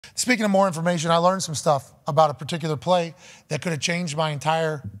Speaking of more information, I learned some stuff about a particular play that could have changed my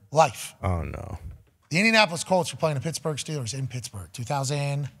entire life. Oh, no. The Indianapolis Colts were playing the Pittsburgh Steelers in Pittsburgh,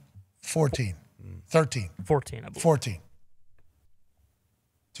 2014. 13. 14, I believe. 14.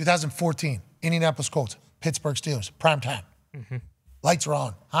 2014, Indianapolis Colts, Pittsburgh Steelers, prime time. Lights are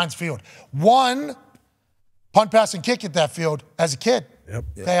on, Heinz Field. One punt, pass, and kick at that field as a kid.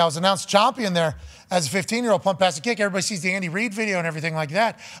 Okay, I was announced champion there as a 15-year-old, punt, pass, and kick. Everybody sees the Andy Reid video and everything like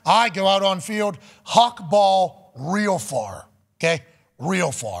that. I go out on field, huck ball real far, okay?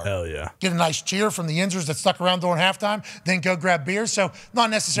 Real far. Hell yeah. Get a nice cheer from the Yinzers that stuck around during halftime, then go grab beers. So not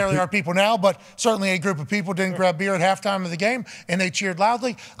necessarily our people now, but certainly a group of people didn't grab beer at halftime of the game, and they cheered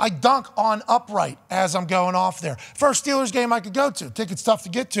loudly. I dunk on upright as I'm going off there. First Steelers game I could go to. Tickets tough to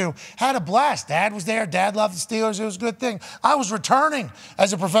get to. Had a blast. Dad was there. Dad loved the Steelers. It was a good thing. I was returning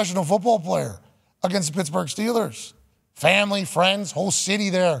as a professional football player against the Pittsburgh Steelers. Family, friends, whole city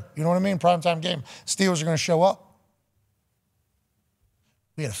there. You know what I mean? Primetime game. Steelers are going to show up.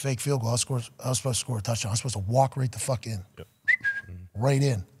 We had a fake field goal. I was supposed to score a touchdown. I was supposed to walk right the fuck in. Right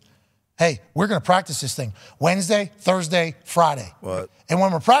in. Hey, we're going to practice this thing Wednesday, Thursday, Friday. What? And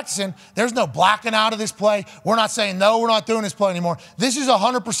when we're practicing, there's no blacking out of this play. We're not saying, no, we're not doing this play anymore. This is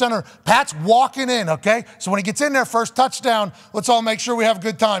 100%er. Pat's walking in, okay? So when he gets in there, first touchdown, let's all make sure we have a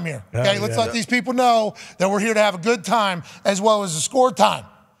good time here. Okay? Let's let these people know that we're here to have a good time as well as a score time.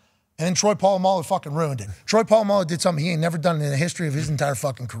 And then Troy Polamalu fucking ruined it. Troy Polamalu did something he ain't never done in the history of his entire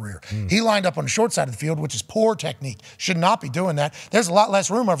fucking career. He lined up on the short side of the field, which is poor technique. Should not be doing that. There's a lot less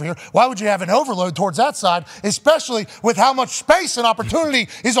room over here. Why would you have an overload towards that side, especially with how much space and opportunity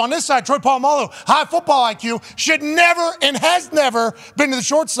is on this side? Troy Polamalu, high football IQ, should never and has never been to the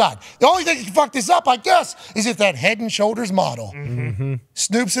short side. The only thing that can fuck this up, I guess, is if that head and shoulders model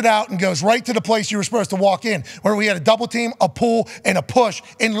snoops it out and goes right to the place you were supposed to walk in, where we had a double team, a pull, and a push,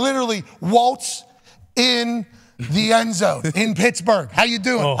 and literally waltz in the end zone in Pittsburgh. How you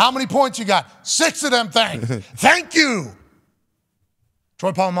doing? How many points you got? 6 of them things. Thank you.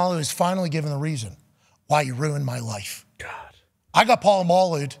 Troy Polamalu is finally given the reason why you ruined my life. God. I got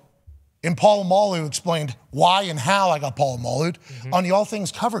Polamalu'd, and Polamalu explained why and how I got Polamalu'd on the All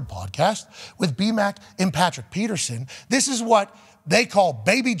Things Covered podcast with BMAC and Patrick Peterson. This is what they call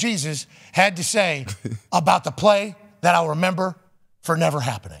Baby Jesus had to say about the play that I'll remember for never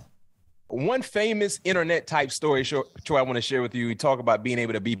happening. One famous internet type story, Troy, I want to share with you. We talk about being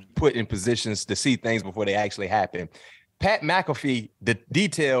able to be put in positions to see things before they actually happen. Pat McAfee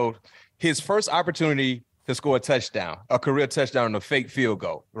detailed his first opportunity to score a touchdown, a career touchdown on a fake field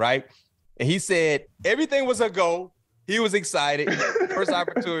goal, right? And he said everything was a go. He was excited. First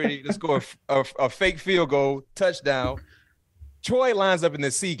opportunity to score a fake field goal, touchdown. Troy lines up in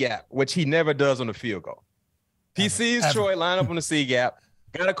the C gap, which he never does on the field goal. He sees Troy line up on the C gap.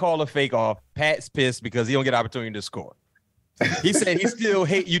 Got to call a fake off. Pat's pissed because he don't get an opportunity to score. He said he still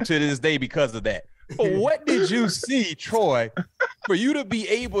hate you to this day because of that. But what did you see, Troy, for you to be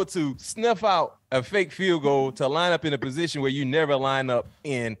able to snuff out a fake field goal to line up in a position where you never line up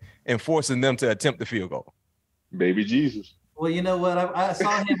in and forcing them to attempt the field goal? Baby Jesus. Well, you know what? I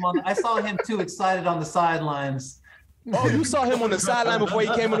saw him too excited on the sidelines. Oh, you saw him on the sideline before he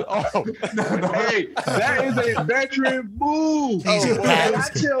came on. Hey, that is a veteran move. I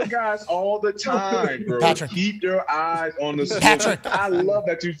tell guys all the time, bro. Patrick. Keep your eyes on the score. Patrick. I love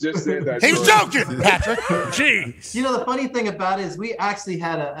that you just said that. He was joking, Patrick. Jeez. You know, the funny thing about it is we actually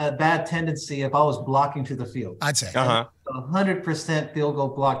had a bad tendency if I was blocking to the field. I'd say. 100% field goal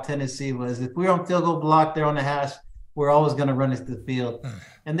block tendency was if we were on field goal block, they're on the hash, we're always going to run it to the field.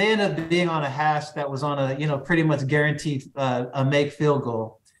 And they ended up being on a hash that was on a, pretty much guaranteed a make field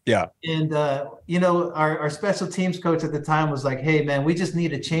goal. Yeah. And, our special teams coach at the time was like, hey, man, we just need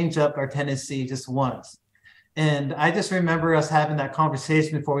to change up our tendency just once. And I just remember us having that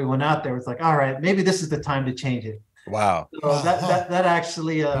conversation before we went out there. It's like, all right, maybe this is the time to change it. Wow. So that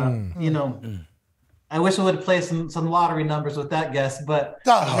actually, I wish I would have played some lottery numbers with that guess, but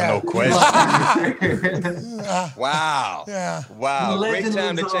no question. Wow. Yeah. Wow. Great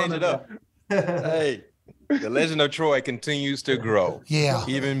time to change it up. Hey, the legend of Troy continues to grow. Yeah.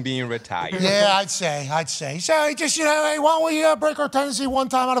 Even being retired. Yeah, I'd say. So just, hey, why don't we break our tendency one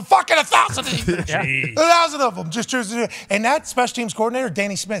time out of fucking 1,000 of these? 1,000 of them. Just choose to do it. And that special teams coordinator,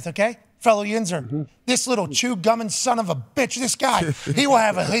 Danny Smith, okay? fellow Yinzer. This little chew-gumming son of a bitch, this guy, he will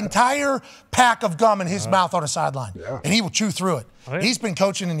have an entire pack of gum in his mouth on a sideline, and he will chew through it. He's been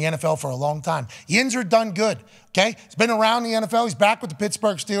coaching in the NFL for a long time. Yinzer done good, okay? He's been around the NFL. He's back with the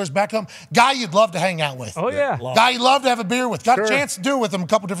Pittsburgh Steelers, back home. Guy you'd love to hang out with. Oh, yeah. Guy you'd love to have a beer with. Got a chance to do it with him a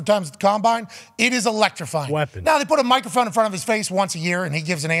couple different times at the Combine. It is electrifying. Weapon. Now, they put a microphone in front of his face once a year, and he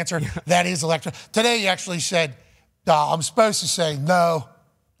gives an answer. That is electric. Today, he actually said, I'm supposed to say no,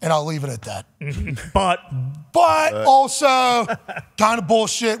 and I'll leave it at that. But also kind of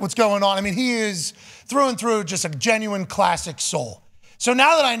bullshit what's going on. I mean, he is through and through just a genuine classic soul. So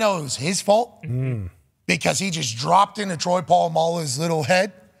now that I know it was his fault, because he just dropped into Troy Polamalu's little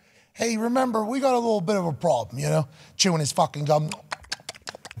head, hey, remember, we got a little bit of a problem, you know, chewing his fucking gum.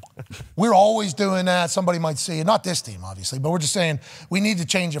 We're always doing that. Somebody might see it. Not this team, obviously, but we're just saying we need to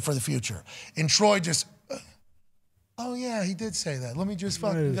change it for the future. And Troy just, oh, yeah, he did say that. Let me just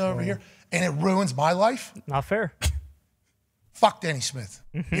fucking go over here. And it ruins my life. Not fair. Fuck Danny Smith.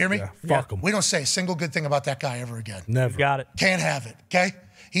 You hear me? Fuck him. We don't say a single good thing about that guy ever again. Never. Got it. Can't have it, okay?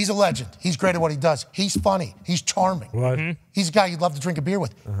 He's a legend. He's great at what he does. He's funny. He's charming. What? He's a guy you'd love to drink a beer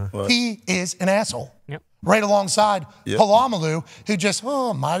with. He is an asshole. Yep. Right alongside Polamalu, who just,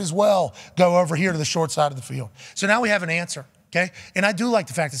 might as well go over here to the short side of the field. So now we have an answer, okay? And I do like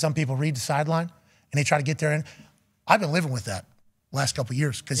the fact that some people read the sideline and they try to get there. And I've been living with that last couple of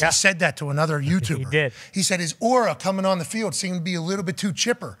years because he said that to another YouTuber. He did. He said his aura coming on the field seemed to be a little bit too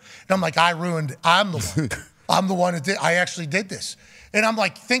chipper. And I'm like, I'm the one. I'm the one that did. I actually did this. And I'm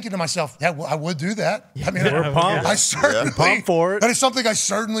like thinking to myself, yeah, well, I would do that. I mean, I certainly pumped for it. That is something I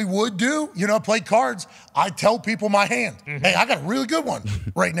certainly would do. You know, play cards. I tell people my hand. Hey, I got a really good one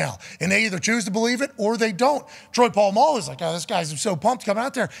right now. And they either choose to believe it or they don't. Troy Polamalu is like, oh, this guy's so pumped coming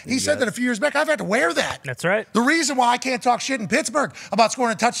out there. He said that a few years back. I've had to wear that. That's right. The reason why I can't talk shit in Pittsburgh about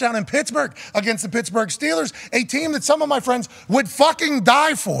scoring a touchdown in Pittsburgh against the Pittsburgh Steelers, a team that some of my friends would fucking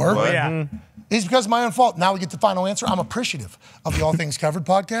die for. Is because of my own fault. Now we get the final answer. I'm appreciative of the All Things Covered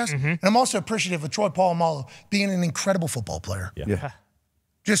podcast. And I'm also appreciative of Troy Polamalu being an incredible football player.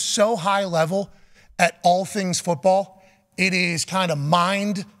 Just so high level at all things football. It is kind of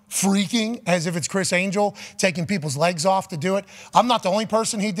mind freaking as if it's Chris Angel taking people's legs off to do it. I'm not the only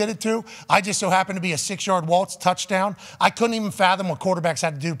person he did it to. I just so happened to be a 6-yard waltz touchdown. I couldn't even fathom what quarterbacks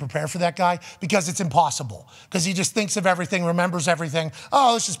had to do to prepare for that guy because it's impossible. Because he just thinks of everything, remembers everything.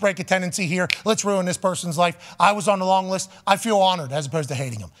 Oh, let's just break a tendency here. Let's ruin this person's life. I was on the long list. I feel honored as opposed to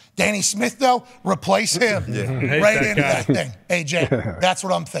hating him. Danny Smith, though, replace him right into that thing. AJ, that's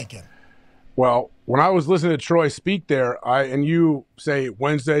what I'm thinking. Well, when I was listening to Troy speak there, and you say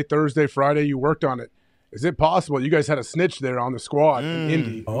Wednesday, Thursday, Friday, you worked on it. Is it possible you guys had a snitch there on the squad in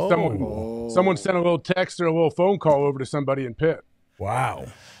Indy? Someone sent a little text or a little phone call over to somebody in Pitt. Wow.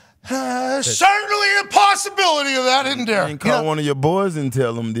 Certainly a possibility of that, isn't there? You didn't call one of your boys and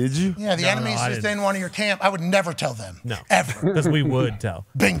tell them, did you? Yeah, the enemy's just in one of your camp. I would never tell them. No. Ever. Because we would tell.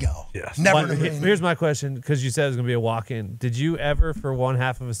 Bingo. Yes. Never. Here's my question, because you said it was going to be a walk-in. Did you ever, for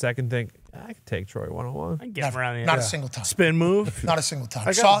 1/2 of a second, think, I could take Troy one-on-one? I can get him around the Not a single time. Spin move? Not a single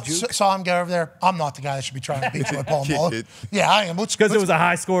time. Saw him go over there. I'm not the guy that should be trying to beat Troy Polamalu. Yeah, I am. Because it was a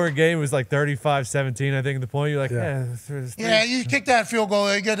high-scoring game. It was like 35-17, I think, at the point. You're like, yeah, you kick that field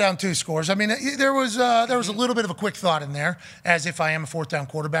goal, you go down 2 scores. I mean, there was a little bit of a quick thought in there, as if I am a 4th down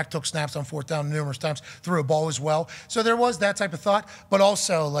quarterback, took snaps on 4th down numerous times, threw a ball as well. So there was that type of thought. But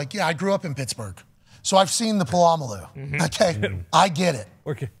also, like, I grew up in Pittsburgh. So I've seen the Polamalu. Okay, I get it.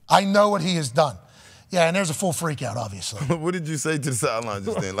 Okay. I know what he has done. Yeah, and there's a full freak out, obviously. What did you say to the sideline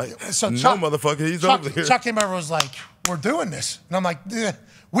just then? Like, so Chuck, no, motherfucker, he's over there. Chuck came over and was like, we're doing this. And I'm like,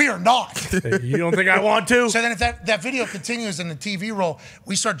 we are not. You don't think I want to? So then if that video continues in the TV roll,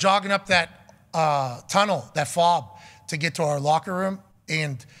 we start jogging up that tunnel, that fob, to get to our locker room.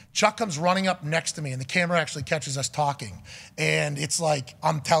 And Chuck comes running up next to me, and the camera actually catches us talking. And it's like,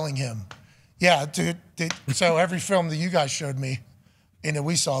 I'm telling him, yeah, dude. So every film that you guys showed me, and that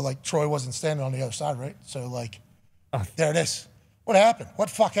we saw, like, Troy wasn't standing on the other side, right? So, like, there it is. What happened? What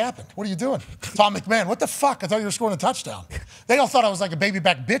the fuck happened? What are you doing? Tom McMahon, what the fuck? I thought you were scoring a touchdown. They all thought I was like a baby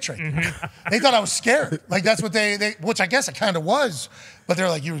back bitch right there. They thought I was scared. Like, that's what they which I guess I kind of was. But they're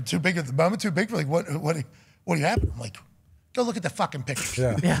like, you were too big at the moment, too big? Like, what do you happen? I'm like, go look at the fucking pictures.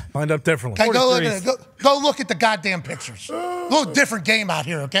 Yeah. Find out differently. Okay, go look at the goddamn pictures. A little different game out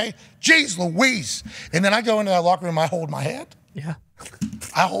here, okay? Jeez Louise. And then I go into that locker room, I hold my head. Yeah.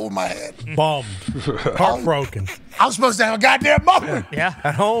 I hold my head. Bummed. Heartbroken. I was supposed to have a goddamn moment. Yeah.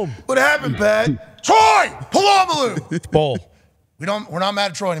 At home. What happened, Pat? Troy Polamalu. It's bull. We're not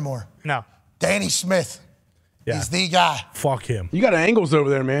mad at Troy anymore. No. Danny Smith. He's the guy. Fuck him. You got angles over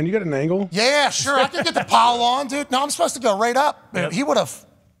there, man. You got an angle. Yeah, sure. I could get the pile on, dude. No, I'm supposed to go right up. Yep. He would have,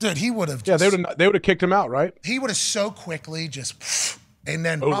 dude. He would have. Yeah, they would have kicked him out, right? He would have so quickly just, and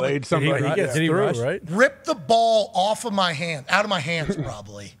then laid something like that. Did he rush? Right? Rip the ball off of my hand, out of my hands,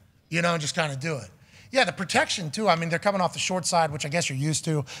 probably. You know, and just kind of do it. Yeah, the protection too. I mean, they're coming off the short side, which I guess you're used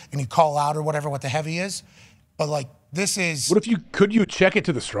to, and you call out or whatever what the heavy is. But like this is. What if could you check it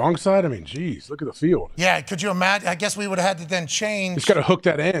to the strong side? I mean, geez, look at the field. Yeah, could you imagine? I guess we would have had to then change. Just got to hook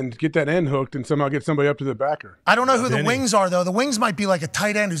that end, get that end hooked, and somehow get somebody up to the backer. I don't know who the wings are though. The wings might be like a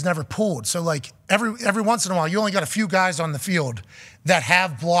tight end who's never pulled. So like every once in a while, you only got a few guys on the field that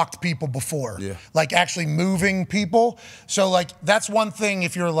have blocked people before. Yeah. Like actually moving people. So like that's one thing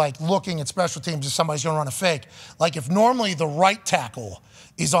if you're like looking at special teams if somebody's going to run a fake. Like if normally the right tackle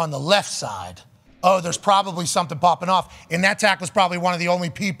is on the left side. Oh, there's probably something popping off. And that tackle is probably one of the only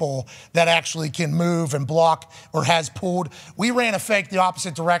people that actually can move and block or has pulled. We ran a fake the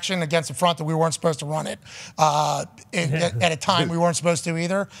opposite direction against the front that we weren't supposed to run it at a time we weren't supposed to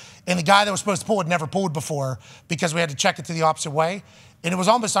either. And the guy that was supposed to pull had never pulled before because we had to check it to the opposite way. And it was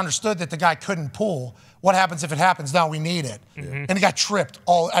almost understood that the guy couldn't pull. What happens if it happens? No, we need it. And he got tripped.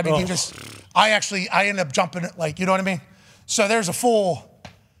 I ended up jumping it, like, you know what I mean? So there's a full...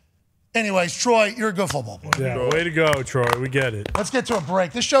 Anyways, Troy, you're a good football player. Yeah, way to go, Troy. We get it. Let's get to a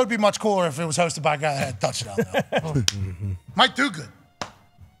break. This show would be much cooler if it was hosted by a guy that had a touchdown, though. Might do good.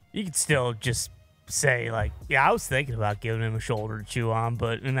 You could still just say, like, yeah, I was thinking about giving him a shoulder to chew on,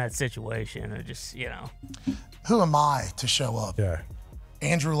 but in that situation, it just, you know. Who am I to show up? Yeah.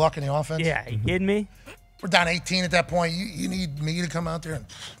 Andrew Luck in the offense? Yeah, you kidding me? We're down 18 at that point. You need me to come out there and...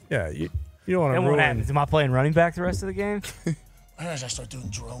 Yeah, you don't want to ruin... ruin... what happens? Am I playing running back the rest of the game? I start doing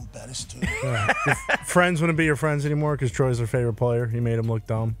Jerome Bettis, too. Yeah. Your friends wouldn't be your friends anymore because Troy's their favorite player. He made him look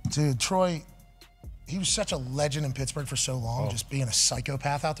dumb. Dude, Troy, he was such a legend in Pittsburgh for so long, just being a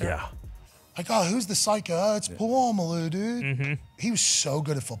psychopath out there. Yeah. Like, oh, who's the psycho? Oh, it's Polamalu, dude. He was so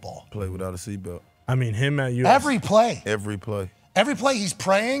good at football. Play without a seatbelt. I mean, him at US. Every play. Every play. Every play he's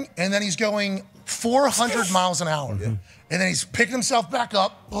praying, and then he's going 400 miles an hour. And then he's picking himself back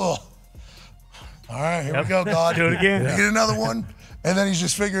up. Ugh. All right, here we go, God. Do it again. Get another one. And then he's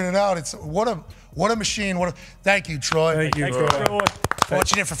just figuring it out. It's what a machine. Thank you, Troy. Thank you, Troy. For what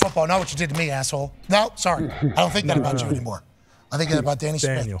you did for football, not what you did to me, asshole. No, sorry. I don't think that about you anymore. I think that about Danny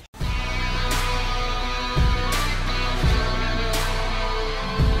Smith.